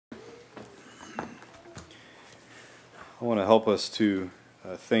I want to help us to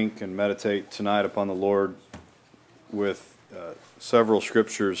think and meditate tonight upon the Lord with several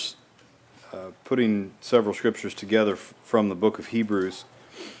scriptures, putting several scriptures together from the book of Hebrews.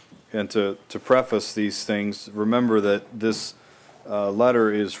 And to preface these things, remember that this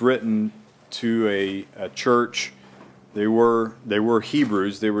letter is written to a church. They were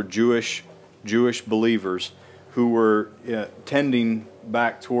Hebrews. They were Jewish believers who were tending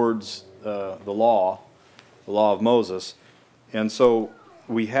back towards the law of Moses. And so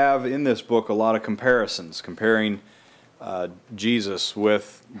we have in this book a lot of comparisons, comparing Jesus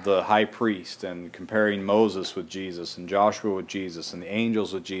with the high priest, and comparing Moses with Jesus, and Joshua with Jesus, and the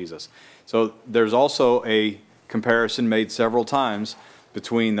angels with Jesus. So there's also a comparison made several times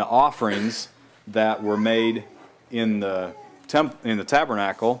between the offerings that were made in the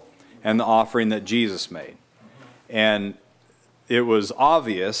tabernacle and the offering that Jesus made. And it was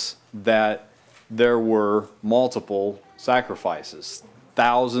obvious that there were multiple sacrifices,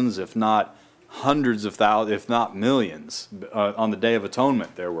 thousands, if not hundreds of thousands, if not millions. On the Day of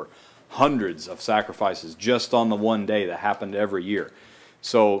Atonement, there were hundreds of sacrifices just on the one day that happened every year.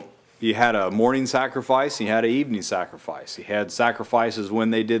 So you had a morning sacrifice, you had an evening sacrifice. You had sacrifices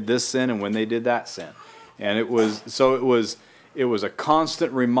when they did this sin and when they did that sin. And it was a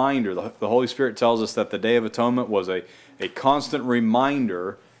constant reminder. The Holy Spirit tells us that the Day of Atonement was a constant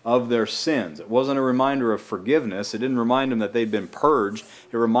reminder of their sins. It wasn't a reminder of forgiveness. It didn't remind them that they'd been purged.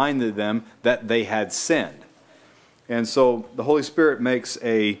 It reminded them that they had sinned. And so the Holy Spirit makes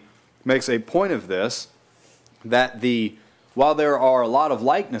a point of this, that while there are a lot of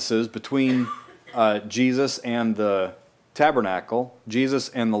likenesses between Jesus and the tabernacle, Jesus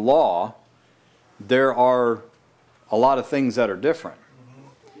and the law, there are a lot of things that are different.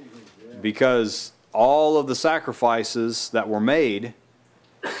 Because all of the sacrifices that were made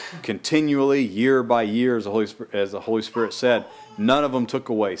continually, year by year, as the Holy Spirit said, none of them took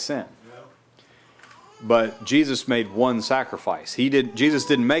away sin. But Jesus made one sacrifice. Jesus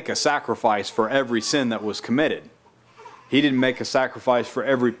didn't make a sacrifice for every sin that was committed. He didn't make a sacrifice for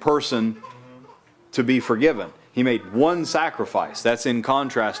every person to be forgiven. He made one sacrifice. That's in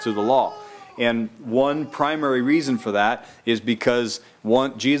contrast to the law. And one primary reason for that is because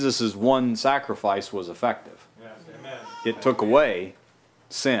Jesus' one sacrifice was effective. Yes, amen. It took away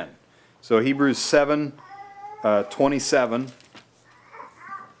sin. So Hebrews 7:27,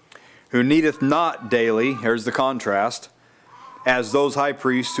 who needeth not daily, here's the contrast, as those high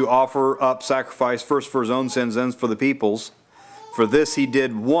priests who offer up sacrifice first for his own sins, then for the people's. For this he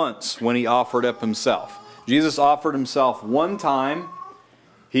did once when he offered up himself. Jesus offered himself one time.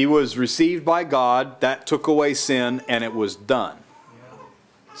 He was received by God. That took away sin, and it was done.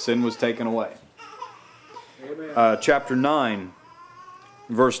 Sin was taken away. Chapter 9,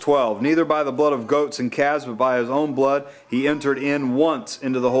 verse 12. Neither by the blood of goats and calves, but by his own blood he entered in once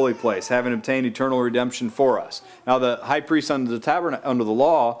into the holy place, having obtained eternal redemption for us. Now the high priest under the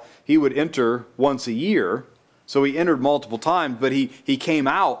law, he would enter once a year. So he entered multiple times, but he came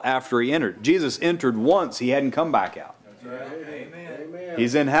out after he entered. Jesus entered once. He hadn't come back out. That's right. Amen.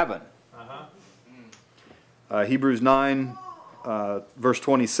 He's in heaven. Hebrews 9, verse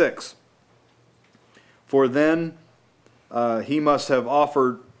 26. For then he must have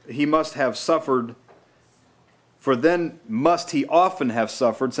suffered, for then must he often have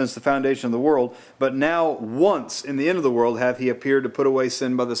suffered since the foundation of the world. But now once in the end of the world hath he appeared to put away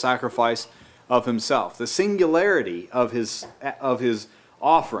sin by the sacrifice of himself. The singularity of his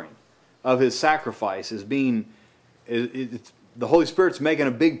offering, of his sacrifice, is being... the Holy Spirit's making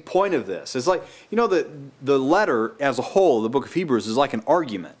a big point of this. It's like, the letter as a whole, the book of Hebrews, is like an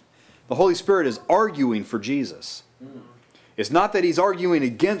argument. The Holy Spirit is arguing for Jesus. It's not that he's arguing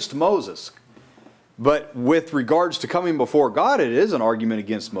against Moses, but with regards to coming before God, it is an argument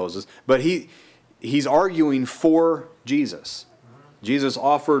against Moses, but he's arguing for Jesus. Jesus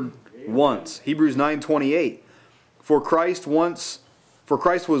offered once. Hebrews 9:28. For Christ was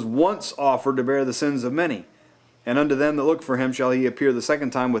once offered to bear the sins of many. And unto them that look for him shall he appear the second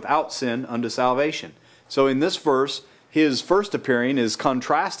time without sin unto salvation. So in this verse, his first appearing is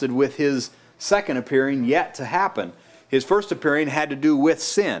contrasted with his second appearing yet to happen. His first appearing had to do with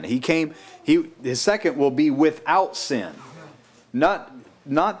sin. His second will be without sin. Not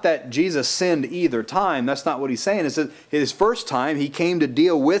that Jesus sinned either time. That's not what he's saying. It's that his first time he came to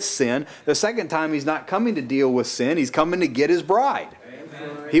deal with sin. The second time he's not coming to deal with sin. He's coming to get his bride.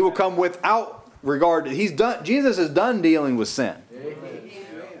 Amen. He will come without regard. Jesus is done dealing with sin. Amen.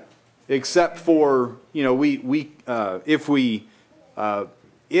 Except for, if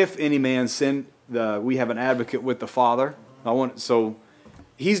any man sin, we have an advocate with the Father. So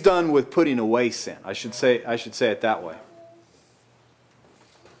he's done with putting away sin. I should say it that way.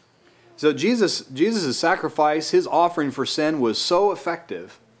 So Jesus' sacrifice, his offering for sin was so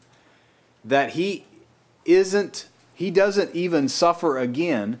effective that he doesn't even suffer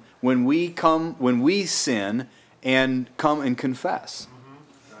again when we sin and come and confess.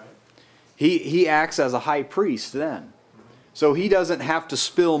 He acts as a high priest then. So he doesn't have to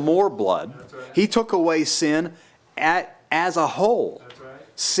spill more blood. He took away sin as a whole.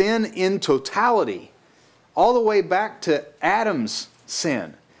 Sin in totality. All the way back to Adam's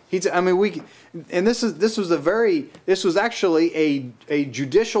sin. This was actually a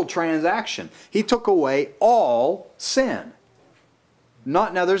judicial transaction. He took away all sin.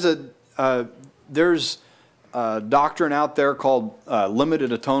 There's a doctrine out there called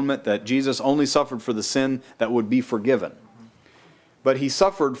limited atonement, that Jesus only suffered for the sin that would be forgiven. But he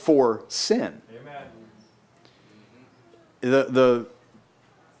suffered for sin. Amen.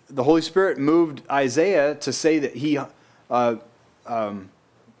 The Holy Spirit moved Isaiah to say that he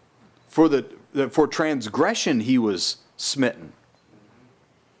for transgression he was smitten.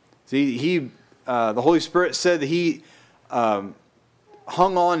 See, the Holy Spirit said that he hung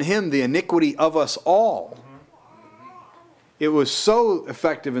on him the iniquity of us all. It was so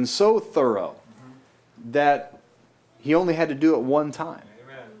effective and so thorough that he only had to do it one time.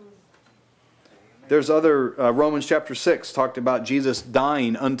 Amen. There's other, Romans chapter 6 talked about Jesus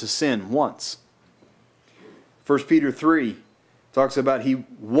dying unto sin once. 1 Peter 3 talks about he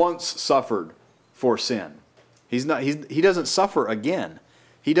once suffered for sin. He doesn't suffer again.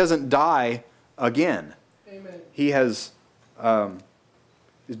 He doesn't die again. Amen. He has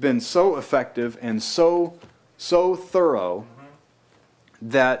been so effective and so thorough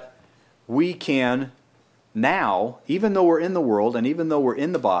that we can now, even though we're in the world and even though we're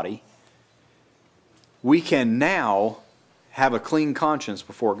in the body, we can now have a clean conscience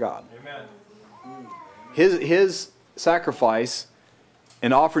before God. Amen. His sacrifice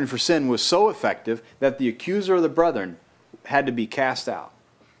and offering for sin was so effective that the accuser of the brethren had to be cast out.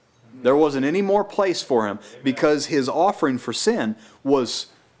 There wasn't any more place for him because his offering for sin was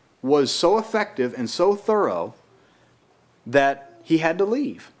so effective and so thorough that he had to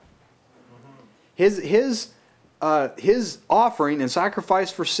leave. His offering and sacrifice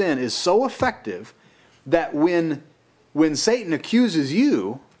for sin is so effective that when Satan accuses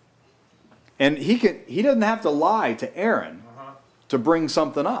you, and he doesn't have to lie to Aaron to bring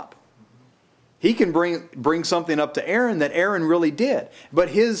something up. He can bring something up to Aaron that Aaron really did. But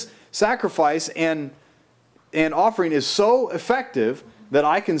his sacrifice and offering is so effective that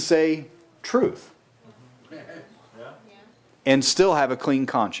I can say truth and still have a clean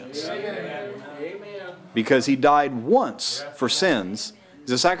conscience. Amen. Because he died once for sins. He's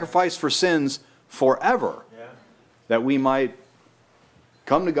a sacrifice for sins forever. That we might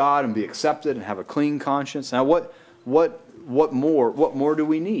come to God and be accepted and have a clean conscience. Now what more do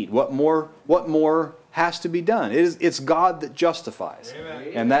we need? What more has to be done? It's God that justifies.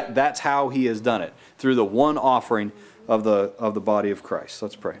 Amen. And that's how he has done it, through the one offering of the body of Christ.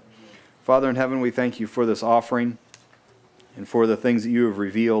 Let's pray. Father in heaven, we thank you for this offering and for the things that you have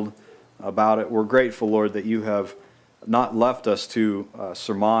revealed about it. We're grateful, Lord, that you have not left us to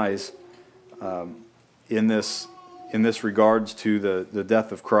surmise in this regards to the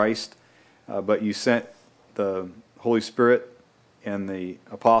death of Christ, but you sent the Holy Spirit and the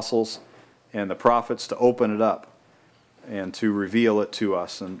apostles and the prophets to open it up and to reveal it to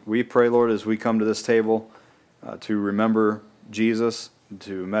us. And we pray, Lord, as we come to this table to remember Jesus,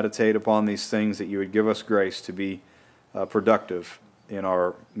 to meditate upon these things, that you would give us grace to be productive in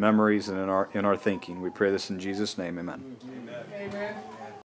our memories and in our thinking. We pray this in Jesus' name. Amen. Amen. Amen.